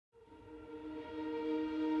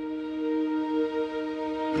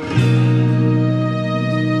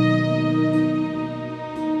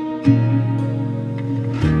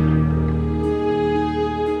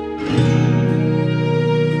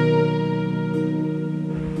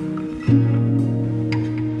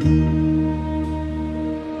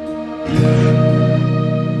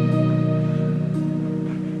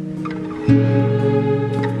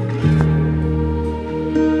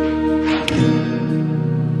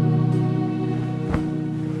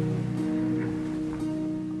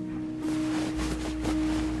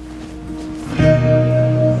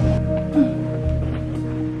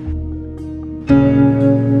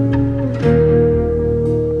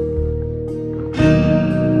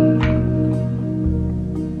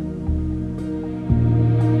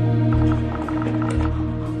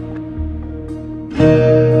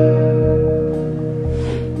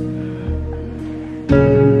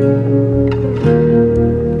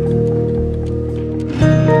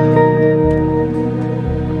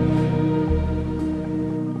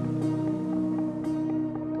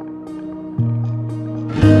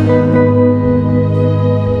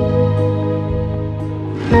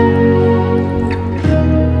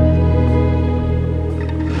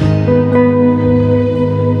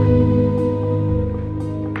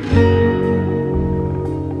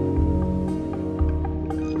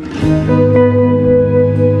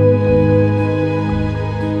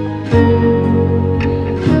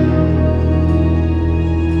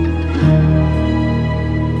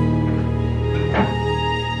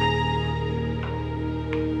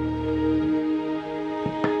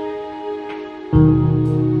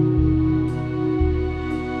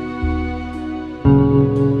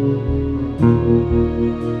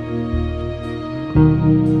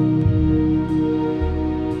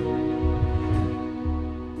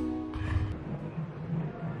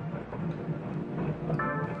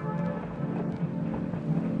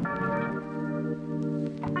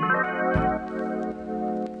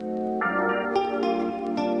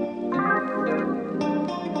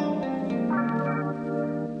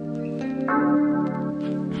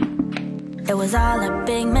It was all a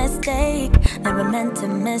big mistake, never meant to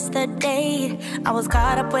miss the date. I was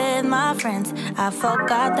caught up with my friends, I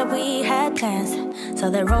forgot that we had plans. So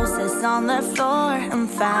the roses on the floor and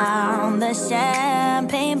found the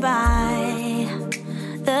champagne by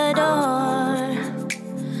the door.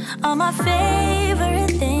 All my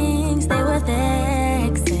favorite things, they were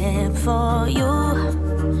there except for you.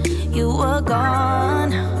 You were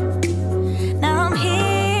gone. Now I'm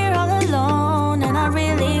here all alone, and I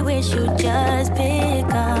really wish you'd just pick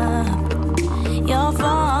up your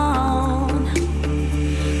phone.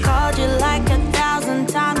 Called you like 1,000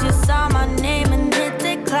 times, you saw my name and hit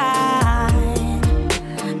decline.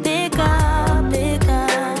 Pick up, pick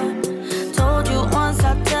up. Told you once,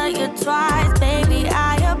 I'll tell you twice, baby,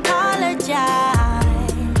 I apologize.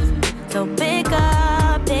 So pick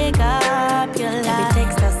up your life. Every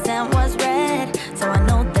text I sent was read, so I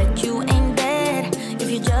know that you ain't dead. If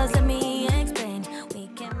you just let me explain, we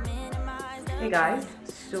can minimize. Hey guys,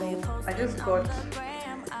 so I just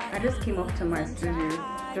came up to my studio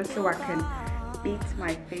just so I can beat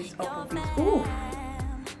my face up of this. Ooh,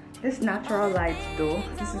 this natural light though.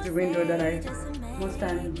 This is the window that I most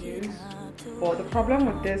times use. But the problem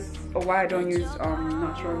with this, or why I don't use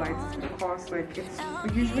natural lights, is because like it's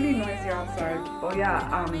usually noisy outside. Oh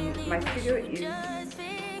yeah, my studio is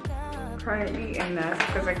currently a mess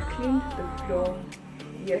because I cleaned the floor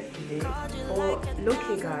yesterday. Oh, look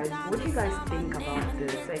guys, what do you guys think about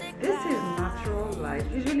this? Like, this is natural light.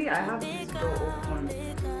 Usually I have this door open,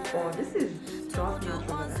 or this is just natural,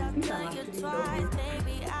 but I think I'm actually loving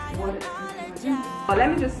what it is. Oh, let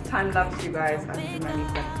me just time lapse you guys and do my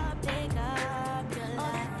makeup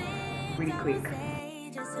really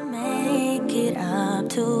quick. Just to make it up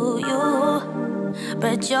to you,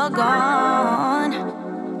 but you're gone.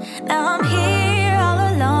 Now I'm here all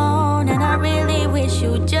alone, and I really wish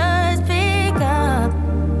you'd just pick up.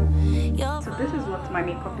 So this is what my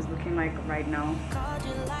makeup is looking like right now.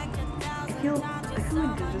 I feel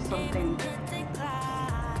like there's just something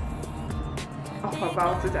off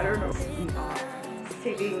about it. I don't know. We are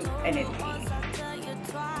saving energy.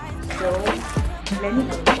 So let me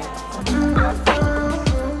go.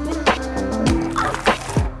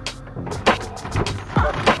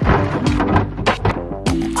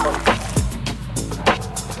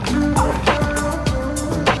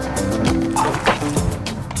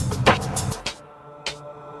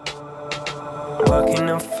 Walking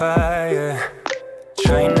on fire,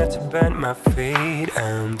 trying not to burn my feet.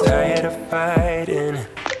 I'm tired of fighting,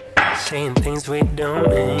 saying things we don't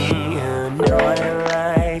mean. You know I don't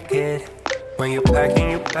like it when you're packing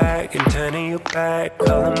your bag and turning your back,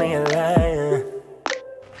 calling me a liar,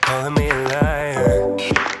 calling me a liar.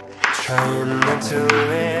 Trying not to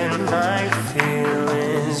let my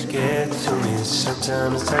feelings get to me.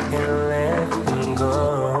 Sometimes I can't let them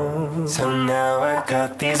go. So now I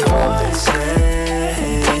got these voices.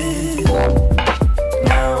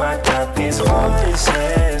 Now I got these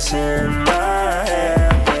voices in my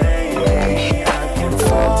head, baby. I can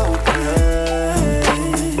focus.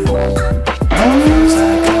 Feels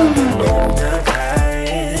like I've been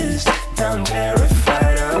hypnotized. I'm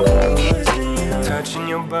terrified of losing you. Touching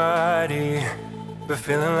your body, but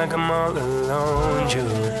feeling like I'm all alone. You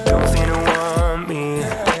don't seem to want me,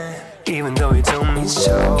 even though you told me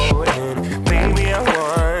so. And baby, I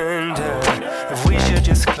wonder if we should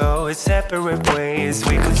just go separate ways.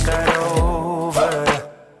 We could start over,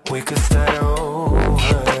 we could start over.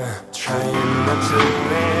 Trying not to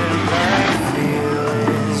let my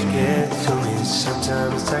feelings get to me.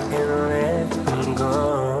 Sometimes I can't let them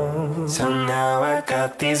go. So now I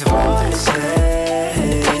got these voices.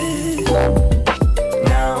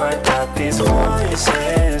 Now I got these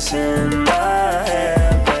voices in my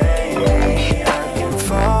head, baby. I can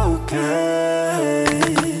focus.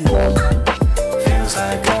 Feels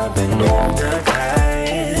like I've been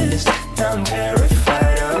hypnotized. I'm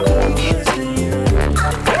terrified of losing you.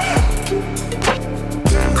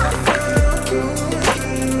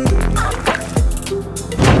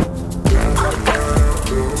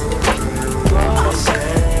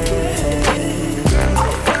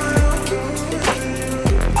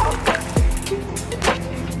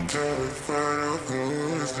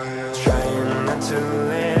 Trying not to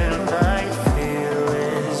let my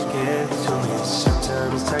feelings get to me.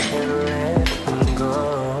 Sometimes I can't let them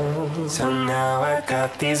go. So now I got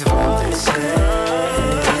these voices.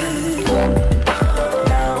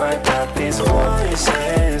 Now I got these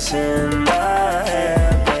voices in my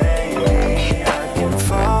head, baby. I can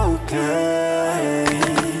focus.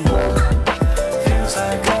 Feels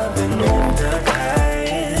like I've been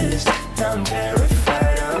hypnotized. I'm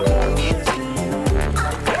terrified of losing you.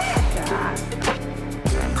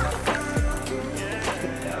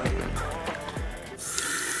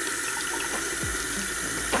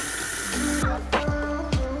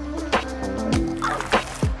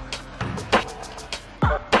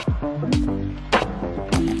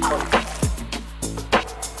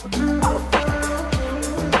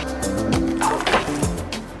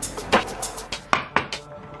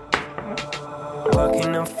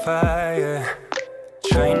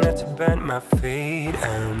 my feet.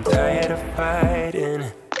 I'm tired of fighting,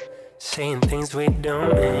 saying things we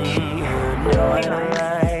don't mean. You know I don't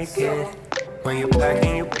like it when you're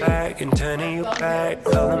packing your bag and turning your back,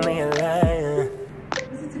 calling me a liar,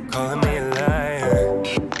 calling me a liar.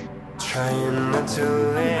 Trying not to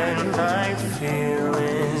let my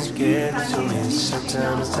feelings get to me.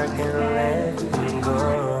 Sometimes I can't let them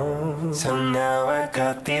go. So now I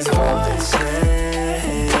got these voices.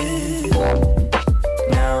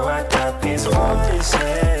 Now I got these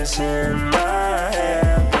voices in my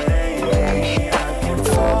head, baby. I can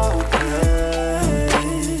focus.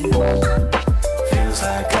 Feels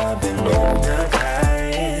like I've been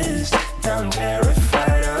hypnotized. I'm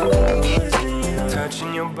terrified of losing you.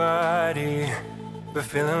 Touching your body, but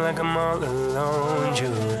feeling like I'm all alone. You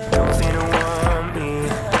don't seem to want me,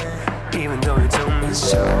 even though you told me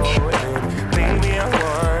so. And baby, I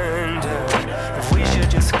wonder if we should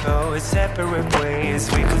just go separate ways.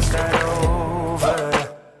 We could start over,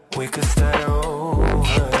 we could start over.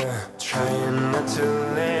 Trying not to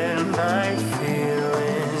let my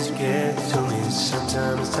feelings get to me.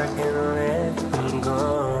 Sometimes I can't let them go.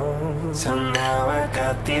 So now I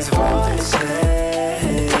got these voices.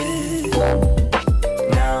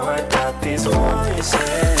 Now I got these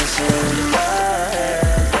voices in my head,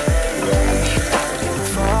 baby. I can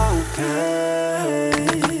focus.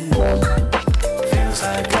 Feels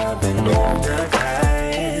like I've been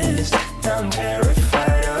hypnotized. I'm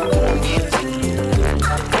terrified of losing you.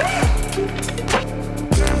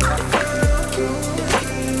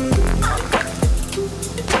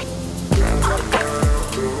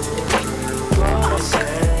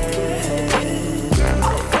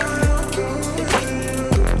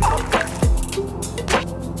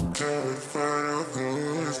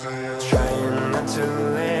 Trying not to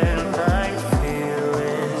let my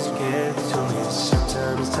feelings get to me.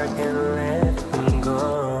 Sometimes I can't let them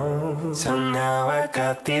go. So now I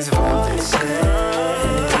got these voices.